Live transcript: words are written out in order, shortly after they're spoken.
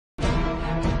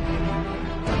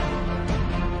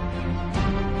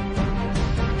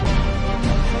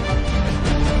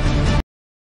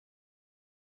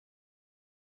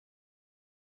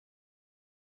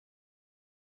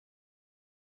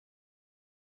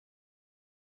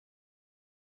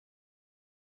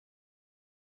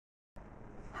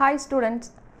Hi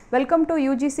students, welcome to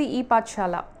UGC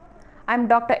E-Pathshala. I am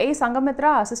Dr. A.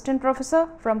 Vidya-mitra, Assistant Professor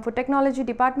from Food Technology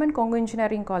Department, Congo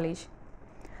Engineering College.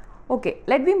 Okay,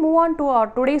 let me move on to our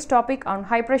today's topic on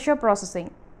high pressure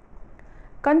processing.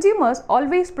 Consumers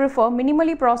always prefer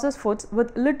minimally processed foods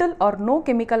with little or no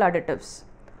chemical additives.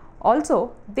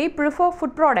 Also, they prefer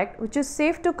food product which is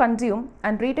safe to consume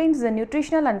and retains the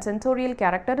nutritional and sensorial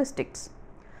characteristics.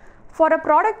 For a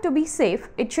product to be safe,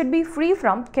 it should be free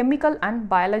from chemical and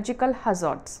biological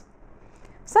hazards.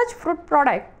 Such food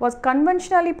product was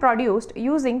conventionally produced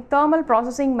using thermal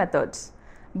processing methods,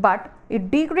 but it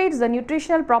degrades the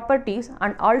nutritional properties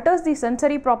and alters the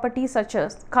sensory properties such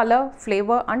as color,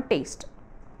 flavor and taste.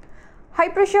 High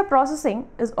pressure processing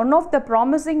is one of the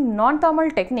promising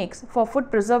non-thermal techniques for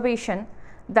food preservation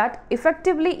that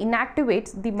effectively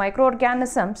inactivates the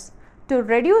microorganisms to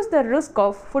reduce the risk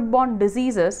of foodborne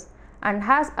diseases and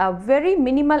has a very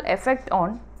minimal effect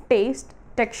on taste,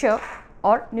 texture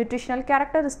or nutritional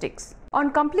characteristics. On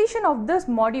completion of this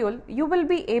module, you will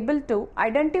be able to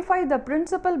identify the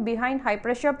principle behind high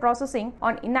pressure processing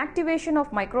on inactivation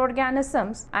of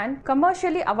microorganisms and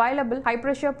commercially available high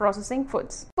pressure processing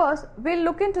foods. First, we'll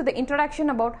look into the introduction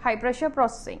about high pressure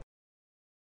processing.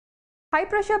 High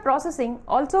pressure processing,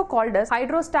 also called as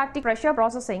hydrostatic pressure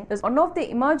processing, is one of the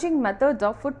emerging methods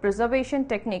of food preservation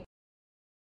technique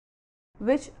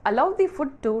which allow the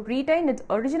food to retain its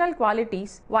original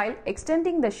qualities while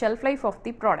extending the shelf life of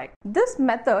the product. This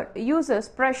method uses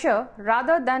pressure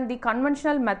rather than the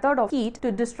conventional method of heat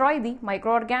to destroy the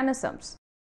microorganisms.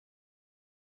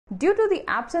 Due to the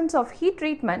absence of heat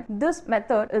treatment, this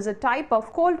method is a type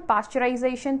of cold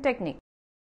pasteurization technique.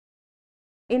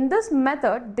 In this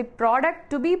method, the product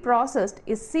to be processed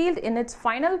is sealed in its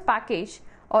final package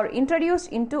or introduced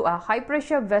into a high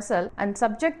pressure vessel and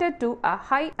subjected to a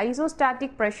high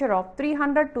isostatic pressure of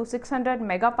 300 to 600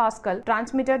 megapascal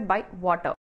transmitted by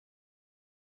water.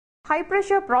 High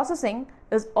pressure processing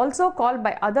is also called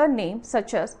by other names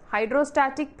such as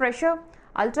hydrostatic pressure,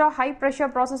 ultra high pressure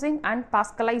processing and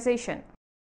pascalization.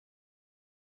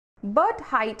 Bert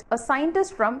Hite, a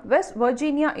scientist from West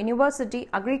Virginia University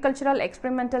Agricultural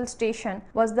Experimental Station,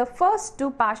 was the first to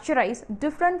pasteurize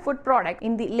different food products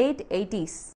in the late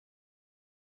 80s.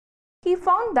 He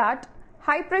found that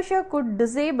high pressure could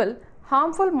disable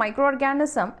harmful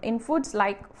microorganisms in foods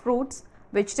like fruits,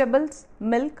 vegetables,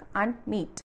 milk and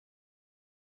meat.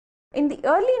 In the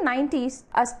early 90s,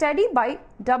 a study by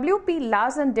W.P.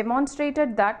 Larson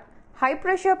demonstrated that high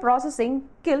pressure processing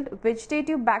killed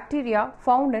vegetative bacteria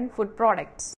found in food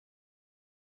products.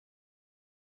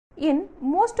 In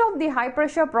most of the high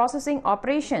pressure processing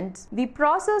operations, the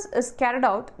process is carried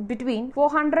out between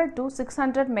 400 to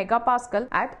 600 megapascal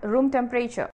at room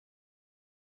temperature.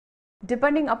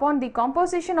 Depending upon the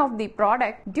composition of the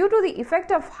product, due to the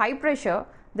effect of high pressure,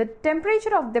 the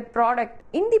temperature of the product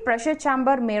in the pressure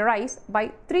chamber may rise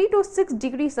by 3 to 6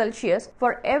 degrees Celsius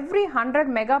for every 100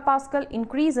 megapascal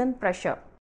increase in pressure.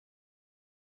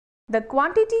 The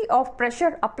quantity of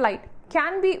pressure applied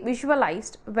can be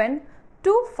visualized when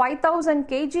two 5000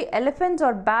 kg elephants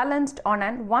are balanced on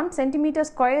an 1 centimeter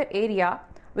square area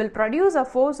will produce a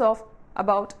force of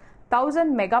about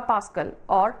 1000 megapascal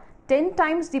or 10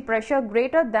 times the pressure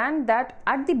greater than that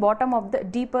at the bottom of the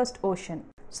deepest ocean.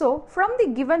 So, from the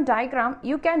given diagram,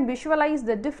 you can visualize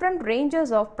the different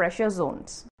ranges of pressure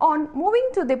zones. On moving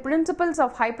to the principles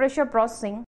of high pressure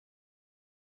processing,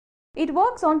 it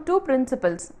works on two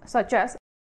principles such as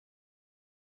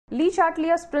Le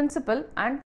Chatelier's principle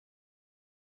and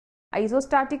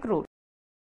isostatic rule.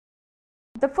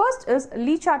 The first is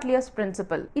Le Chatelier's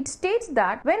principle. It states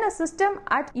that when a system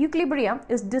at equilibrium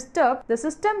is disturbed, the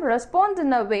system responds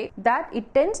in a way that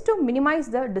it tends to minimize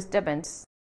the disturbance.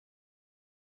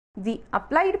 The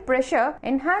applied pressure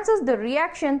enhances the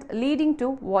reactions leading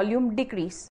to volume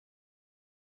decrease.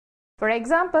 For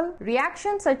example,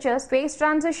 reactions such as phase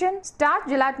transition, starch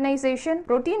gelatinization,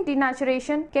 protein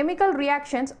denaturation, chemical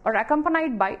reactions are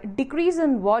accompanied by decrease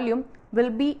in volume will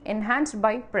be enhanced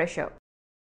by pressure.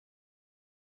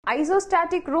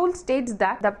 Isostatic rule states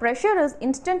that the pressure is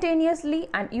instantaneously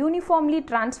and uniformly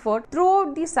transferred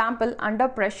throughout the sample under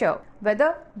pressure,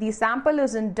 whether the sample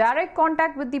is in direct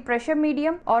contact with the pressure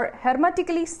medium or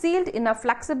hermetically sealed in a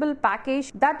flexible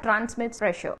package that transmits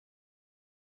pressure.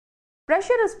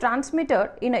 Pressure is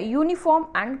transmitted in a uniform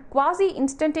and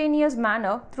quasi-instantaneous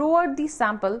manner throughout the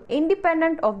sample,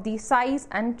 independent of the size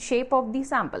and shape of the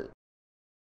sample.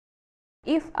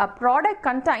 If a product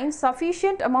contains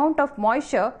sufficient amount of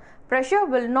moisture, pressure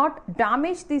will not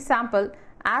damage the sample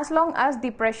as long as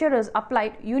the pressure is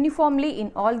applied uniformly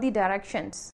in all the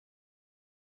directions.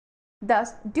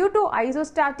 Thus, due to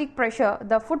isostatic pressure,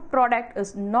 the food product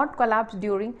is not collapsed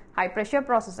during high pressure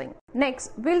processing.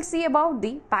 Next, we'll see about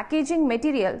the packaging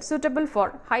material suitable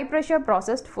for high pressure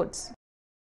processed foods.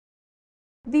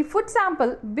 The food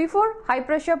sample before high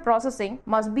pressure processing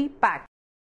must be packed.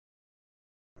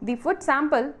 The food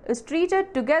sample is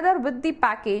treated together with the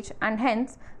package and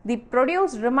hence the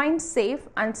produce remains safe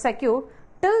and secure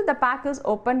till the pack is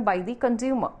opened by the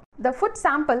consumer. The food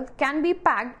sample can be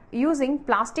packed using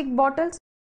plastic bottles,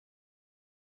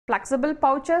 flexible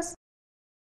pouches,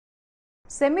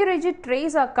 semi-rigid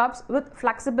trays or cups with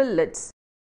flexible lids.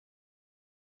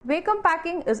 Vacuum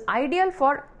packing is ideal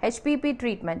for HPP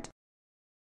treatment.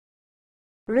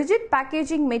 Rigid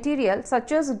packaging material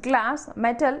such as glass,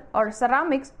 metal or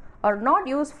ceramics are not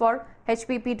used for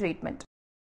HPP treatment.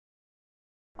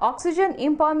 Oxygen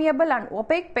impermeable and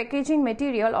opaque packaging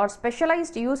material are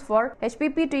specialized use for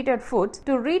HPP treated foods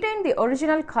to retain the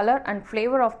original color and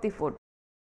flavor of the food.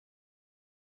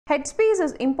 Headspace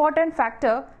is important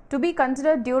factor to be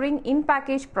considered during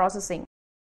in-package processing.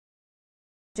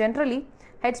 Generally,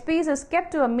 headspace is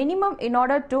kept to a minimum in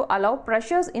order to allow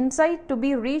pressures inside to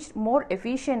be reached more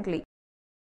efficiently.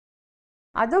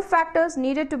 Other factors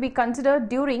needed to be considered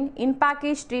during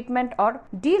in-package treatment are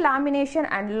delamination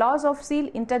and loss of seal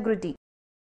integrity.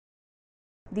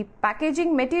 The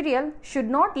packaging material should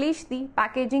not leach the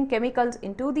packaging chemicals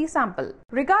into the sample.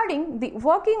 Regarding the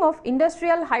working of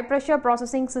industrial high-pressure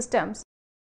processing systems,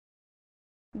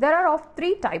 there are of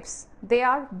three types. They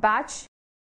are batch,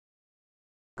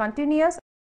 continuous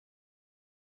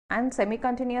and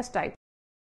semi-continuous type.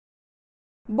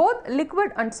 Both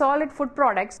liquid and solid food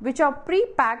products which are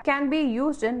pre-packed can be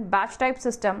used in batch type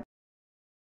system,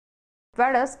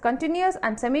 whereas continuous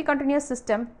and semi-continuous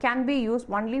system can be used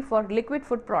only for liquid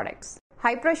food products.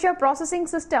 High pressure processing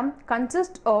system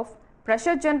consists of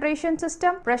pressure generation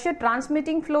system, pressure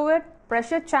transmitting fluid,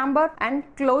 pressure chamber and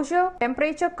closure,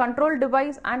 temperature control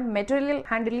device and material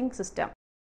handling system.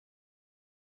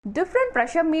 Different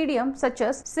pressure medium such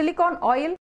as silicone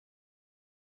oil,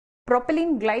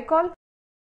 propylene glycol,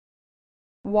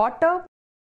 water,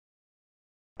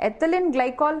 ethylene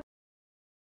glycol,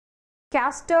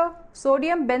 castor,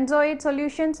 sodium benzoate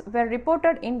solutions were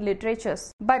reported in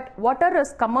literatures, but water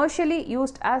is commercially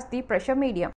used as the pressure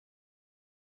medium.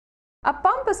 A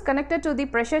pump is connected to the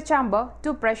pressure chamber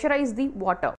to pressurize the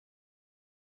water.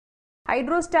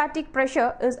 Hydrostatic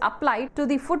pressure is applied to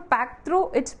the food pack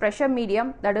through its pressure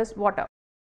medium, that is water.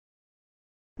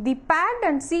 The packed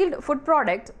and sealed food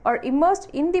products are immersed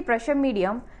in the pressure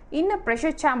medium in a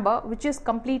pressure chamber which is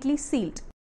completely sealed.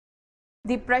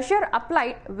 The pressure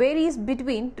applied varies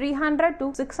between 300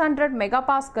 to 600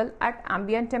 megapascal at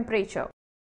ambient temperature.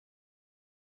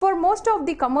 For most of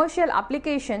the commercial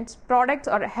applications, products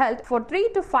are held for 3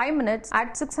 to 5 minutes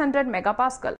at 600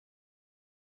 megapascal.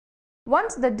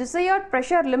 Once the desired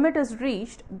pressure limit is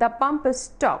reached, the pump is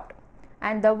stopped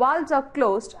and the valves are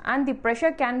closed and the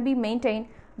pressure can be maintained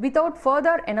without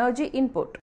further energy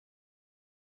input.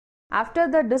 After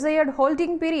the desired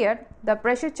holding period, the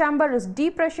pressure chamber is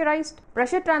depressurized,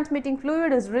 pressure transmitting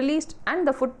fluid is released and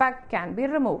the food pack can be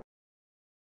removed.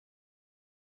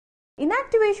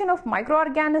 Inactivation of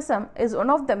microorganism is one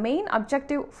of the main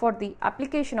objectives for the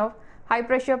application of high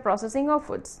pressure processing of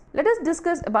foods. Let us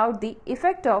discuss about the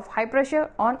effect of high pressure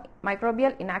on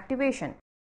microbial inactivation.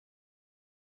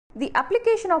 The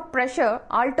application of pressure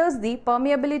alters the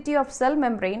permeability of cell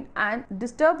membrane and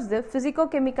disturbs the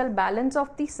physicochemical balance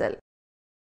of the cell.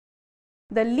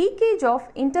 The leakage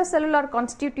of intercellular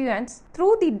constituents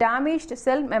through the damaged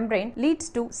cell membrane leads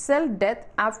to cell death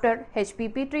after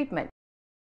HPP treatment.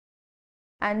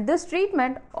 And this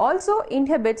treatment also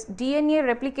inhibits DNA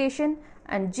replication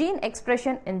and gene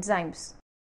expression enzymes.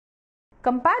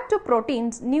 Compared to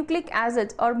proteins, nucleic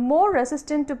acids are more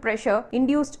resistant to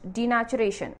pressure-induced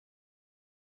denaturation.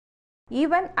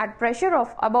 Even at pressure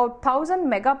of about 1000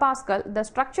 megapascal, the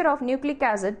structure of nucleic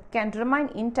acid can remain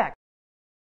intact.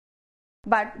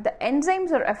 But the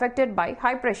enzymes are affected by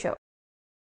high pressure.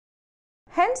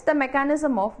 Hence, the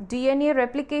mechanism of DNA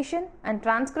replication and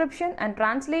transcription and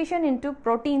translation into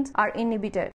proteins are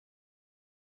inhibited.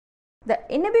 The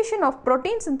inhibition of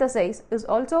protein synthesis is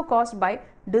also caused by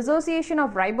dissociation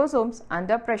of ribosomes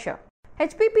under pressure.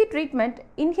 HPP treatment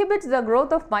inhibits the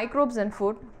growth of microbes in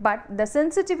food, but the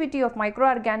sensitivity of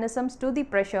microorganisms to the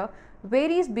pressure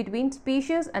varies between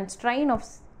species and strain of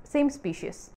same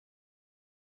species.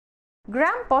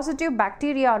 Gram-positive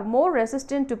bacteria are more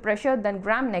resistant to pressure than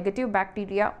gram-negative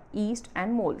bacteria, yeast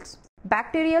and molds.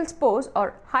 Bacterial spores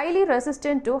are highly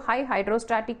resistant to high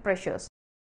hydrostatic pressures.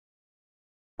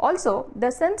 Also,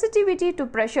 the sensitivity to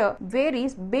pressure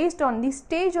varies based on the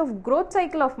stage of growth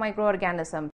cycle of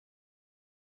microorganisms.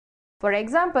 For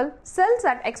example, cells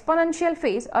at exponential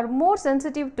phase are more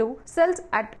sensitive to cells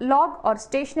at log or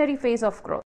stationary phase of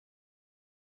growth.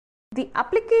 The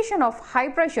application of high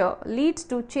pressure leads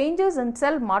to changes in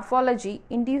cell morphology,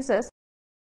 induces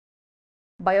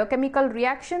biochemical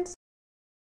reactions,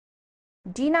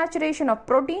 denaturation of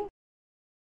protein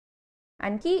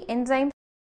and key enzymes,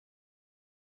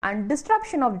 and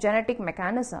disruption of genetic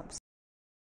mechanisms.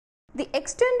 The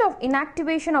extent of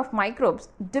inactivation of microbes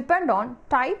depend on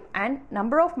type and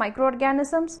number of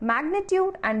microorganisms,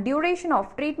 magnitude and duration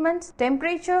of treatments,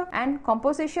 temperature and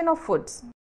composition of foods.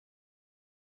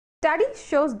 Study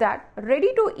shows that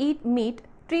ready-to-eat meat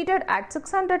treated at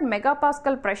 600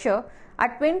 megapascal pressure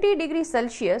at 20 degrees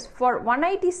Celsius for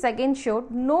 180 seconds showed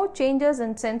no changes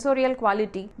in sensorial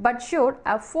quality but showed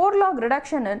a 4-log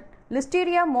reduction in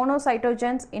Listeria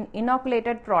monocytogenes in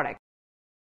inoculated product.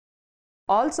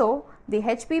 Also, the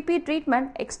HPP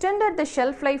treatment extended the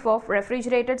shelf life of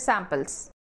refrigerated samples.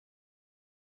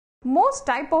 Most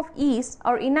type of yeast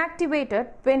are inactivated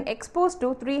when exposed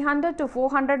to 300 to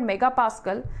 400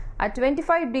 megapascal at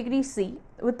 25 degrees C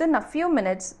within a few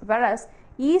minutes, whereas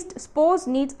yeast spores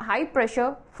needs high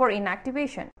pressure for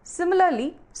inactivation.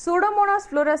 Similarly, Pseudomonas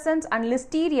fluorescens and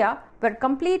Listeria were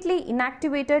completely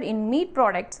inactivated in meat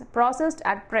products processed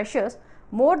at pressures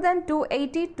more than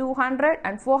 280, 200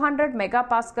 and 400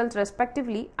 megapascals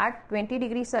respectively at 20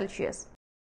 degrees Celsius.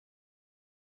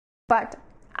 But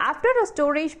after a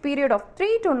storage period of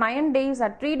 3 to 9 days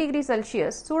at 3 degrees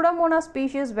Celsius, Pseudomonas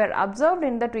species were observed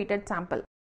in the treated sample.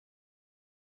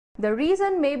 The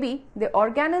reason may be the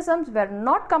organisms were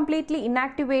not completely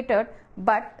inactivated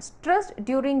but stressed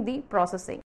during the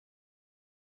processing.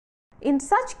 In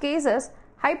such cases,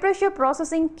 high pressure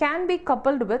processing can be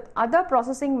coupled with other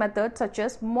processing methods such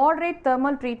as moderate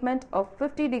thermal treatment of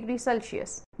 50 degrees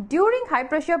Celsius. During high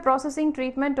pressure processing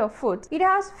treatment of foods, it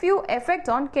has few effects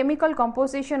on chemical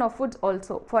composition of foods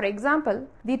also. For example,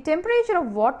 the temperature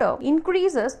of water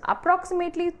increases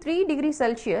approximately 3 degrees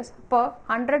Celsius per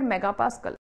 100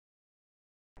 megapascal.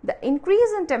 The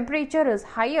increase in temperature is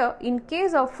higher in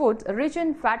case of foods rich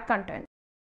in fat content.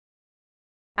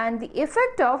 And the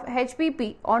effect of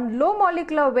HPP on low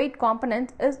molecular weight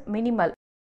components is minimal.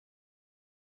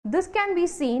 This can be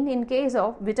seen in case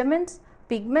of vitamins,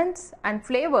 pigments and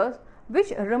flavors,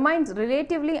 which remains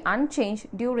relatively unchanged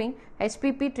during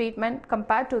HPP treatment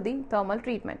compared to the thermal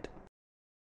treatment.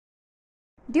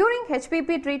 During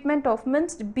HPP treatment of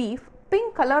minced beef,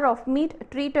 pink color of meat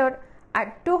treated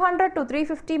at 200 to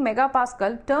 350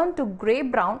 megapascal turned to grey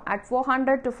brown at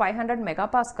 400 to 500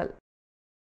 megapascal.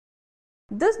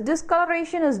 This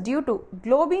discoloration is due to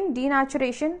globin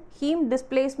denaturation, heme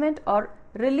displacement or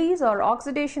release or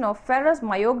oxidation of ferrous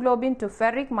myoglobin to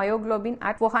ferric myoglobin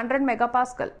at 400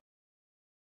 megapascal.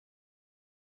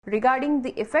 Regarding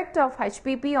the effect of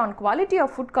HPP on quality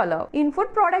of food color, in food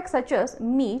products such as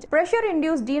meat,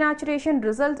 pressure-induced denaturation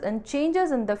results in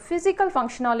changes in the physical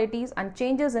functionalities and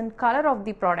changes in color of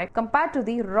the product compared to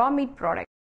the raw meat product.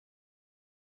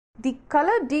 The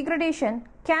color degradation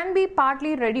can be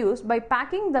partly reduced by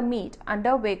packing the meat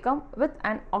under vacuum with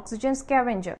an oxygen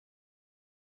scavenger.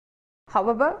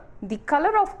 However, the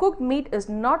color of cooked meat is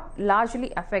not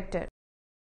largely affected.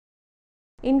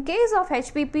 In case of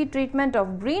HPP treatment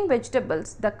of green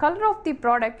vegetables, the color of the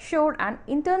product showed an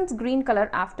intense green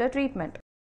color after treatment.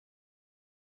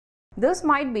 This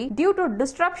might be due to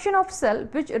disruption of cell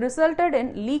which resulted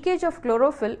in leakage of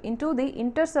chlorophyll into the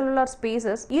intercellular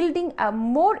spaces, yielding a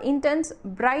more intense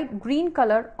bright green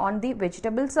color on the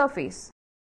vegetable surface.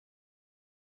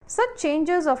 Such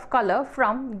changes of color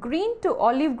from green to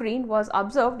olive green was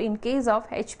observed in case of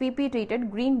HPP treated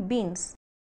green beans.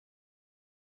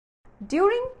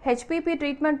 During HPP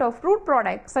treatment of fruit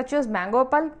products such as mango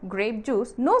pulp, grape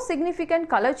juice, no significant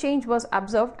color change was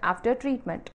observed after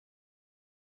treatment.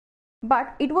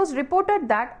 But it was reported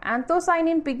that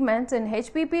anthocyanin pigments in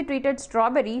HPP treated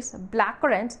strawberries,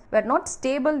 blackcurrants were not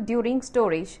stable during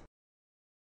storage.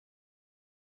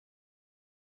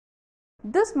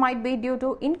 This might be due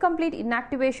to incomplete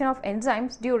inactivation of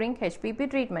enzymes during HPP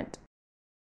treatment.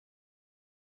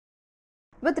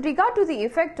 With regard to the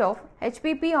effect of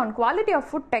HPP on quality of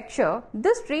food texture,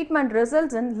 this treatment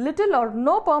results in little or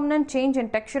no permanent change in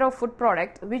texture of food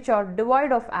products which are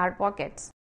devoid of air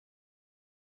pockets.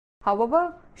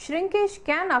 However, shrinkage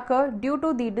can occur due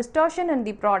to the distortion in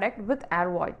the product with air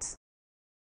voids.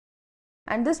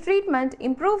 And this treatment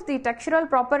improves the textural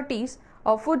properties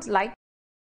of foods like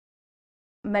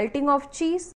melting of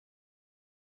cheese,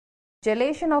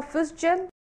 gelation of fish gel,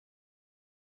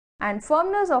 and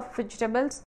firmness of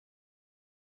vegetables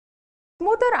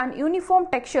Smoother and uniform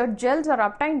textured gels are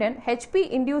obtained in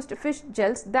HP-induced fish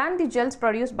gels than the gels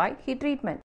produced by heat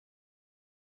treatment.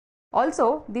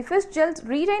 Also, the fish gels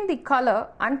retain the color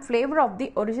and flavor of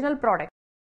the original product.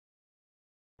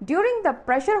 During the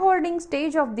pressure holding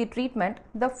stage of the treatment,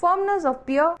 the firmness of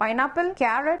pear, pineapple,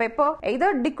 carrot, pepper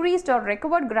either decreased or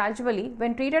recovered gradually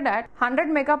when treated at 100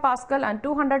 megapascal and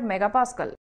 200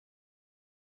 megapascal.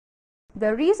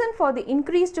 The reason for the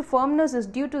increased firmness is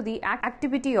due to the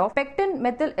activity of pectin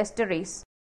methyl esterase.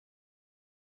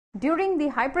 During the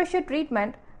high pressure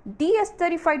treatment,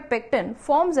 deesterified pectin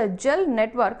forms a gel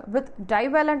network with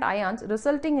divalent ions,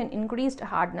 resulting in increased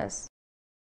hardness.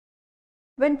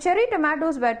 When cherry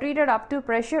tomatoes were treated up to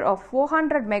pressure of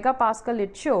 400 megapascal,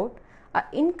 it showed an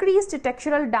increased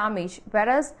textural damage,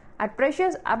 whereas at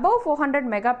pressures above 400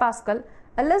 megapascal,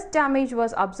 a less damage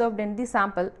was observed in the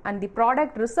sample and the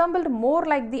product resembled more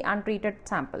like the untreated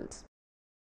samples.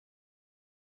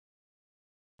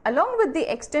 Along with the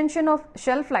extension of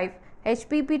shelf life,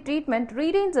 HPP treatment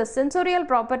retains the sensorial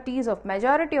properties of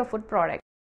majority of food products.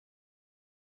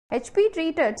 HP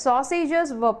treated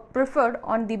sausages were preferred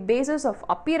on the basis of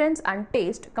appearance and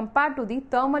taste compared to the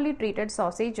thermally treated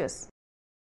sausages.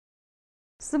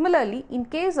 Similarly, in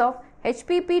case of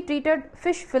HPP treated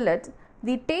fish fillets,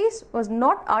 the taste was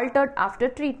not altered after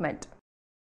treatment.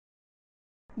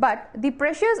 But the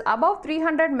pressures above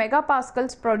 300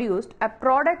 megapascals produced a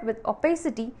product with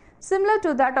opacity similar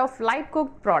to that of light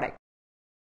cooked product.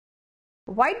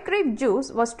 White grape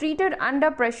juice was treated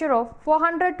under pressure of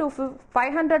 400 to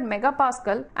 500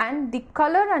 megapascal and the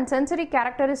color and sensory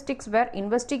characteristics were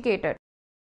investigated.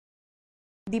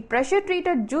 The pressure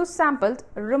treated juice samples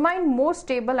remained more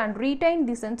stable and retained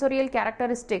the sensorial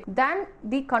characteristic than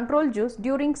the control juice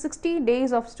during 60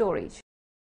 days of storage.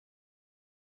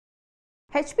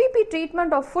 HPP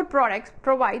treatment of food products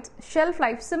provides shelf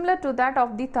life similar to that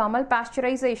of the thermal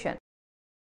pasteurization.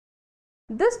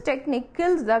 This technique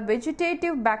kills the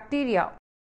vegetative bacteria.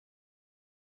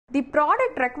 The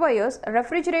product requires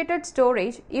refrigerated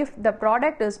storage if the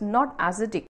product is not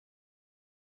acidic.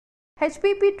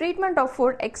 HPP treatment of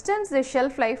food extends the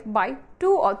shelf life by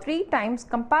 2 or 3 times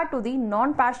compared to the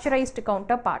non-pasteurized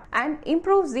counterpart and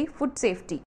improves the food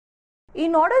safety.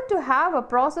 In order to have a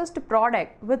processed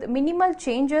product with minimal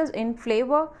changes in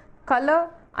flavor,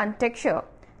 color and texture,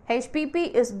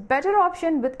 HPP is better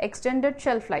option with extended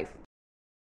shelf life.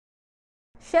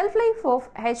 Shelf life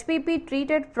of HPP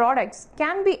treated products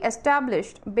can be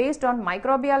established based on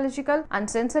microbiological and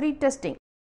sensory testing.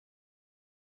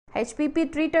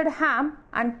 HPP treated ham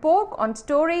and pork on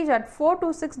storage at 4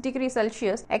 to 6 degrees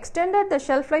Celsius extended the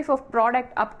shelf life of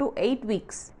product up to 8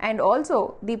 weeks, and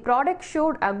also the product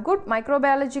showed a good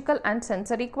microbiological and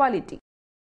sensory quality.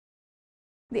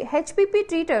 The HPP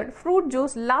treated fruit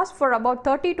juice lasts for about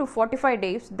 30 to 45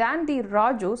 days than the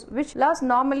raw juice, which lasts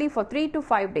normally for 3 to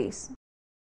 5 days.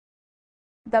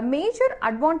 The major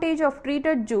advantage of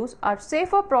treated juice are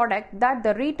safer product that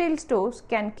the retail stores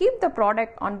can keep the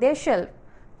product on their shelf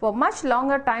for much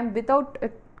longer time without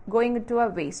it going into a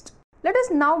waste. Let us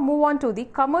now move on to the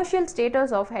commercial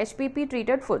status of HPP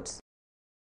treated foods.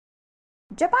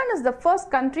 Japan is the first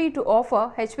country to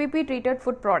offer HPP treated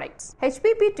food products.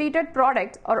 HPP treated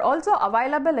products are also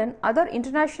available in other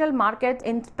international markets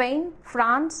in Spain,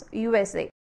 France, USA.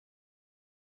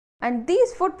 And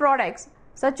these food products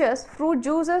such as fruit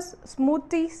juices,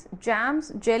 smoothies,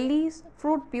 jams, jellies,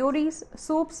 fruit purees,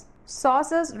 soups,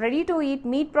 sauces, ready-to-eat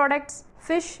meat products,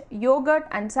 fish, yogurt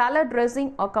and salad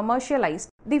dressing are commercialized.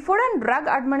 The Food and Drug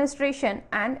Administration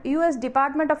and US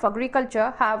Department of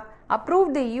Agriculture have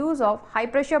approved the use of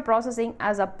high-pressure processing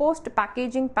as a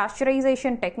post-packaging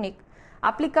pasteurization technique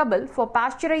applicable for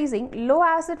pasteurizing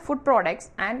low-acid food products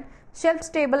and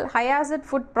shelf-stable high-acid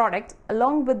food products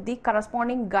along with the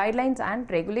corresponding guidelines and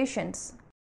regulations.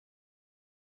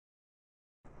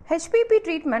 HPP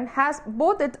treatment has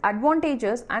both its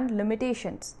advantages and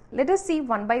limitations. Let us see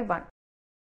one by one.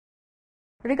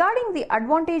 Regarding the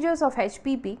advantages of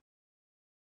HPP,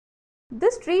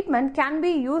 this treatment can be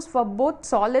used for both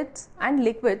solids and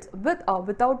liquids with or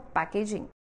without packaging.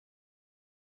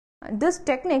 This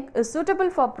technique is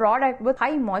suitable for products with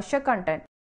high moisture content.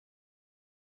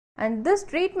 And this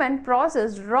treatment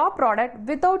processes raw product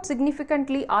without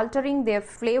significantly altering their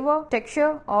flavor,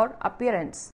 texture or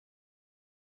appearance.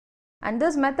 And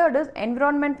this method is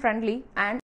environment friendly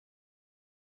and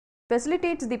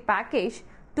facilitates the package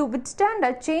to withstand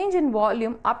a change in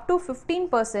volume up to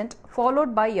 15%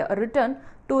 followed by a return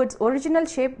to its original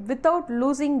shape without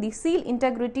losing the seal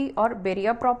integrity or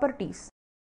barrier properties.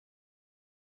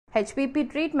 HPP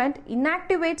treatment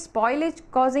inactivates spoilage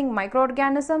causing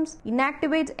microorganisms,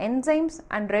 inactivates enzymes,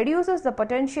 and reduces the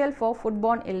potential for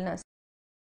foodborne illness.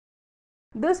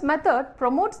 This method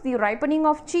promotes the ripening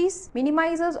of cheese,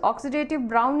 minimizes oxidative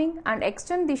browning, and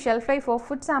extends the shelf life of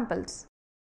food samples.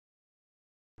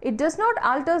 It does not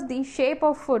alter the shape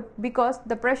of food because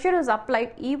the pressure is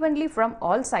applied evenly from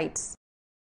all sides.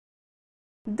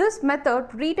 This method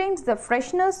retains the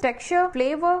freshness, texture,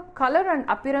 flavor, color, and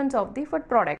appearance of the food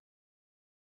product.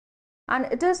 And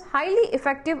it is highly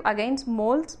effective against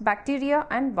molds, bacteria,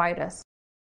 and virus.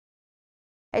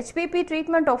 HPP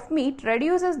treatment of meat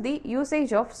reduces the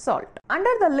usage of salt. Under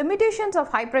the limitations of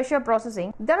high pressure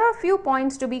processing, there are few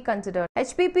points to be considered.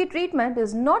 HPP treatment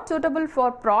is not suitable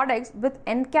for products with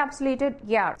encapsulated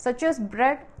air such as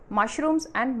bread, mushrooms,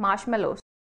 and marshmallows.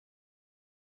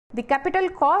 The capital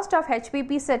cost of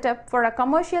HPP setup for a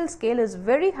commercial scale is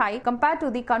very high compared to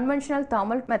the conventional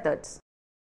thermal methods.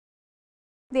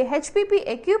 The HPP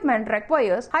equipment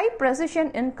requires high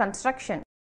precision in construction,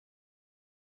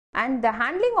 and the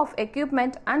handling of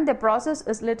equipment and the process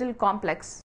is little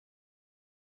complex.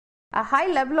 A high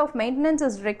level of maintenance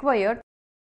is required,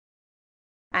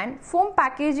 and foam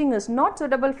packaging is not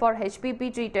suitable for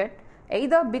HPP treated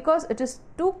either because it is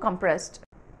too compressed.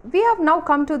 We have now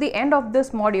come to the end of this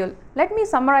module. Let me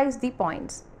summarize the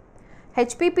points.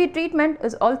 HPP treatment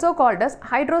is also called as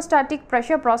hydrostatic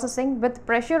pressure processing with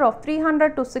pressure of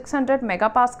 300 to 600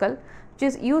 megapascal, which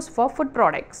is used for food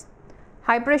products.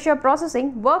 High pressure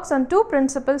processing works on two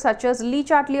principles such as Le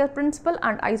Chatelier's principle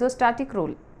and isostatic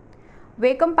rule.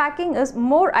 Vacuum packing is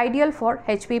more ideal for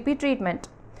HPP treatment.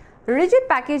 Rigid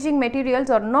packaging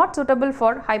materials are not suitable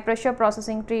for high pressure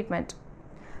processing treatment.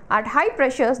 At high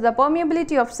pressures, the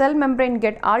permeability of cell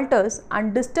membrane alters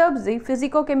and disturbs the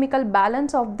physicochemical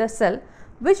balance of the cell,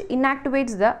 which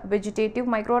inactivates the vegetative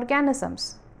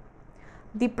microorganisms.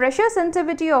 The pressure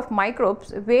sensitivity of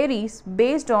microbes varies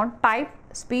based on type,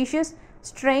 species,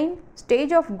 strain,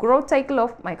 stage of growth cycle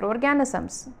of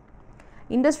microorganisms.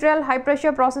 Industrial high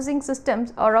pressure processing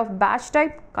systems are of batch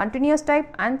type, continuous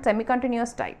type, and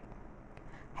semi-continuous type.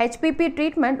 HPP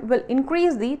treatment will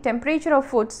increase the temperature of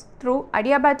foods through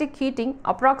adiabatic heating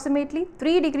approximately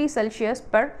 3 degrees Celsius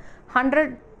per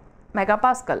 100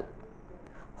 megapascal.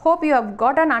 Hope you have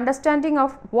got an understanding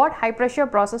of what high pressure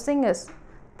processing is.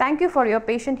 Thank you for your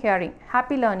patient hearing.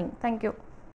 Happy learning. Thank you.